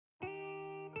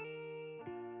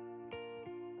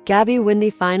Gabby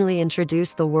Windey finally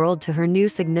introduced the world to her new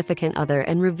significant other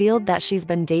and revealed that she's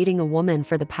been dating a woman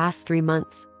for the past 3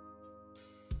 months.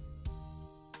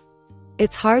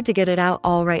 "It's hard to get it out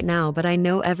all right now, but I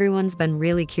know everyone's been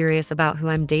really curious about who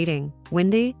I'm dating,"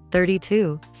 Windey,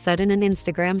 32, said in an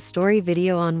Instagram story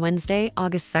video on Wednesday,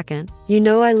 August 2nd. "You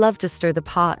know I love to stir the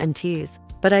pot and tease,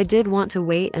 but I did want to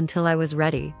wait until I was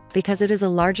ready, because it is a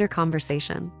larger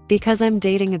conversation. Because I'm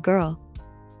dating a girl."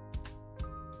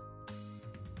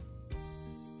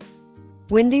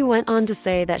 Windey went on to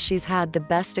say that she's had the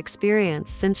best experience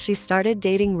since she started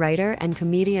dating writer and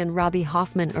comedian Robbie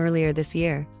Hoffman earlier this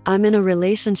year. "I'm in a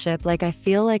relationship like I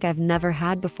feel like I've never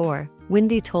had before,"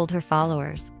 Windey told her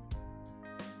followers.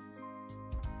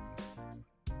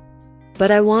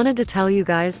 "But I wanted to tell you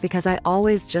guys because I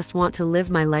always just want to live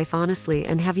my life honestly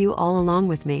and have you all along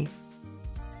with me."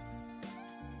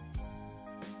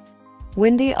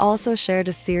 Windey also shared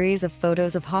a series of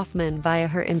photos of Hoffman via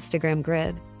her Instagram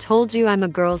grid. "Told you I'm a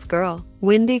girl's girl,"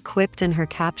 Windey quipped in her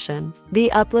caption. The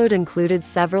upload included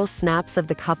several snaps of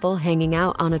the couple hanging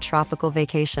out on a tropical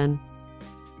vacation.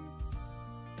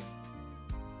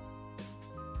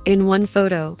 In one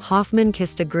photo, Hoffman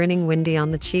kissed a grinning Windey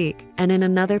on the cheek, and in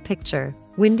another picture,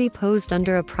 Windey posed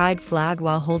under a pride flag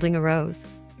while holding a rose.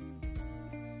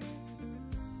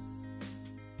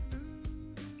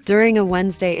 During a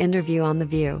Wednesday interview on The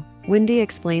View, Windey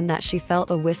explained that she felt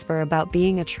a whisper about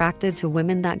being attracted to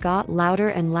women that got louder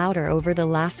and louder over the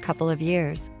last couple of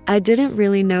years. "I didn't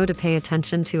really know to pay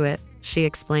attention to it," she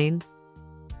explained.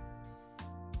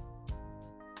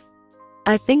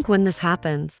 "I think when this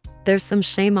happens, there's some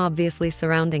shame obviously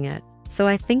surrounding it, so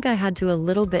I think I had to a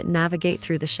little bit navigate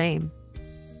through the shame.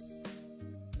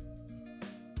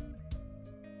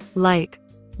 Like,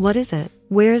 what is it?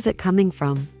 Where is it coming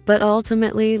from? But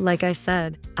ultimately, like I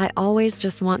said, I always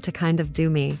just want to kind of do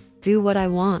me, do what I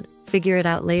want, figure it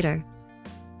out later."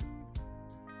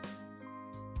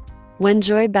 When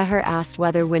Joy Behar asked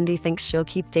whether Windey thinks she'll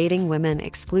keep dating women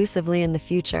exclusively in the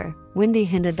future, Windey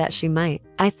hinted that she might.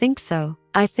 "I think so.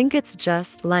 I think it's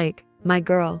just, like, my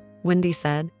girl," Windey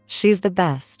said. "She's the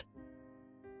best."